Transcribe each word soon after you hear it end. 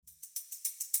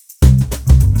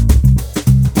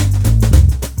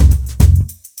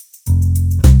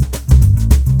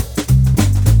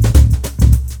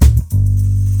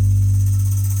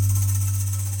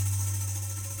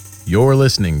You're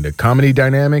listening to Comedy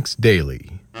Dynamics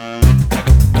Daily.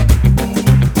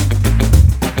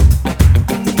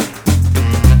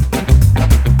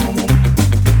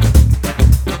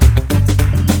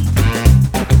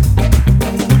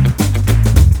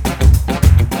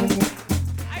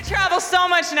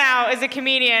 Now as a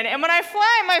comedian, and when I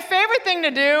fly, my favorite thing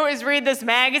to do is read this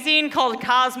magazine called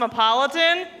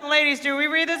Cosmopolitan. Ladies, do we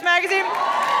read this magazine?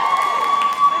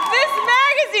 This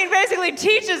magazine basically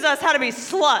teaches us how to be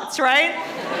sluts, right?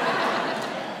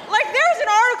 Like, there was an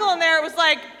article in there, it was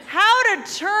like, how to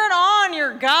turn on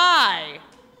your guy.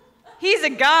 He's a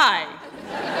guy.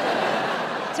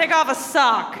 Take off a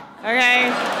sock, okay?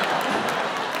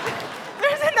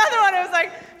 There's another one, it was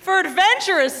like, for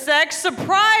adventurous sex,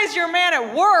 surprise your man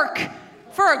at work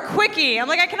for a quickie. I'm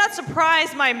like, I cannot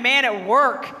surprise my man at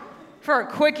work for a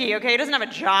quickie, okay? He doesn't have a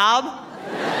job.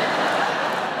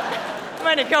 I'm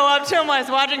going to go up to him while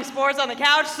he's watching sports on the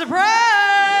couch. Surprise!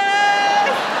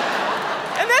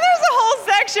 And then there's a whole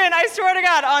section, I swear to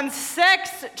God, on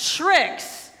sex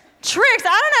tricks. Tricks?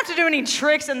 I don't have to do any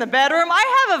tricks in the bedroom.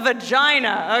 I have a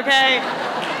vagina, okay?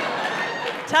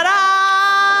 Ta-da!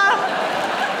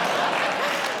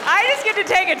 I just get to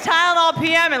take a Tylenol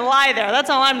PM and lie there. That's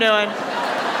all I'm doing.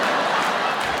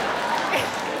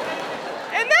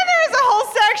 And then there was a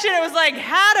whole section. It was like,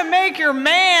 how to make your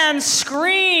man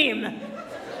scream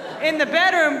in the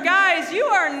bedroom. Guys, you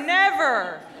are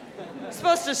never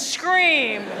supposed to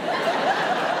scream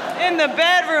in the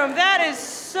bedroom. That is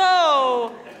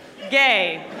so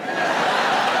gay.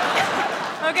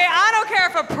 Okay, I don't care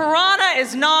if a piranha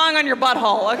is gnawing on your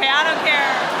butthole. Okay, I don't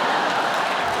care.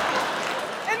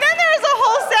 There's a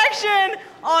whole section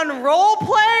on role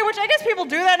play, which I guess people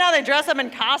do that now. They dress up in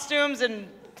costumes and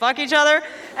fuck each other.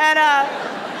 And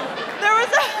there was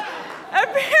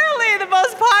apparently the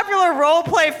most popular role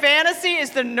play fantasy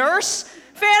is the nurse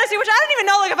fantasy, which I didn't even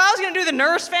know. Like, if I was gonna do the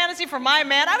nurse fantasy for my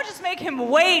man, I would just make him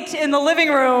wait in the living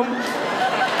room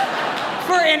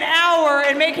for an hour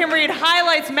and make him read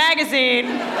Highlights magazine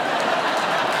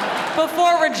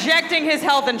before rejecting his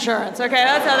health insurance. Okay,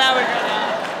 that's how that would go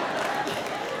down.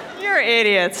 You're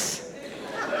idiots.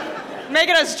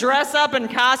 Making us dress up in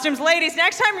costumes. Ladies,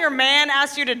 next time your man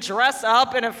asks you to dress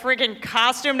up in a freaking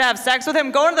costume to have sex with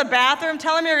him, go into the bathroom,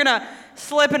 tell him you're gonna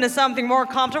slip into something more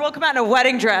comfortable, come out in a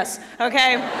wedding dress,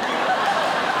 okay?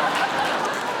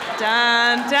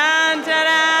 Dun, dun, dun,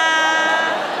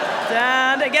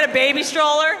 dun, dun. Get a baby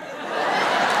stroller.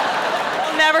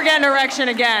 You'll never get an erection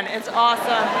again. It's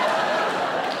awesome.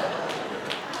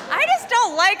 I just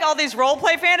don't like all these role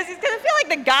play fantasies because I feel like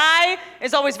the guy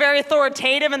is always very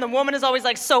authoritative and the woman is always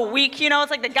like so weak, you know? It's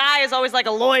like the guy is always like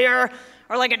a lawyer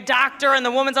or like a doctor and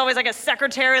the woman's always like a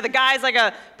secretary. The guy's like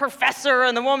a professor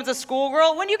and the woman's a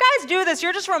schoolgirl. When you guys do this,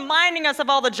 you're just reminding us of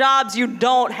all the jobs you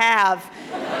don't have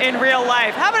in real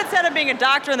life. How about instead of being a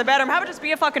doctor in the bedroom, how about just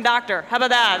be a fucking doctor? How about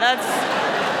that?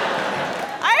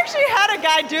 I actually had a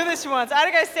guy do this once. I had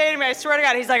a guy say to me, I swear to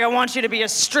God, he's like, I want you to be a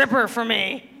stripper for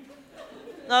me.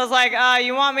 I was like,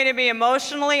 you want me to be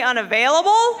emotionally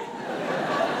unavailable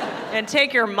and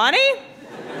take your money?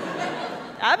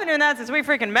 I've been doing that since we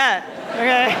freaking met,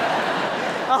 okay?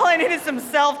 All I need is some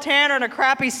self-tanner and a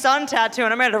crappy sun tattoo,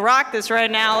 and I'm ready to rock this right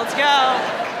now. Let's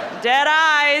go. Dead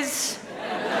eyes.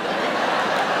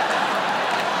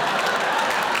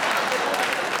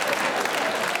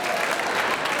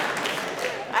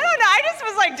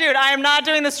 Like, dude, I am not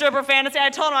doing the stripper fantasy.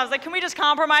 I told him, I was like, can we just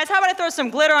compromise? How about I throw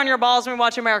some glitter on your balls when we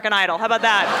watch American Idol? How about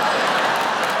that?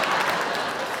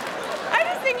 I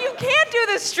just think you can't do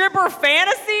the stripper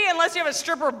fantasy unless you have a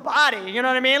stripper body, you know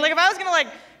what I mean? Like, if I was gonna, like,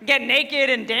 get naked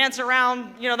and dance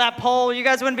around, you know, that pole, you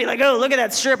guys wouldn't be like, oh, look at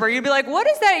that stripper. You'd be like, what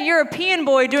is that European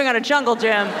boy doing on a jungle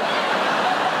gym?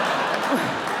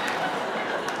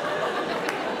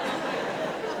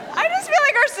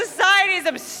 Our society is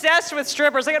obsessed with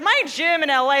strippers. Like at my gym in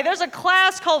LA, there's a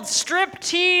class called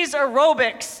striptease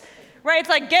aerobics, right? It's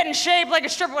like get in shape like a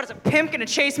stripper. What is a pimp gonna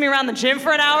chase me around the gym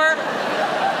for an hour? And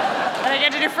I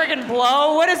get to do freaking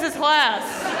blow? What is this class?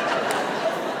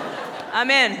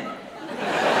 I'm in.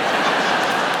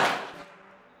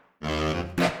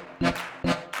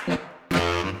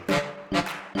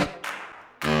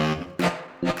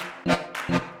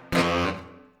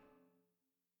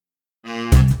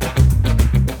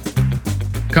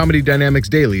 Comedy Dynamics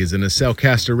Daily is an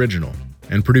Accelcast original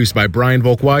and produced by Brian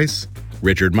Volkweiss,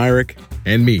 Richard Myrick,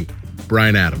 and me,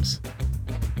 Brian Adams.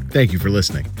 Thank you for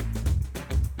listening.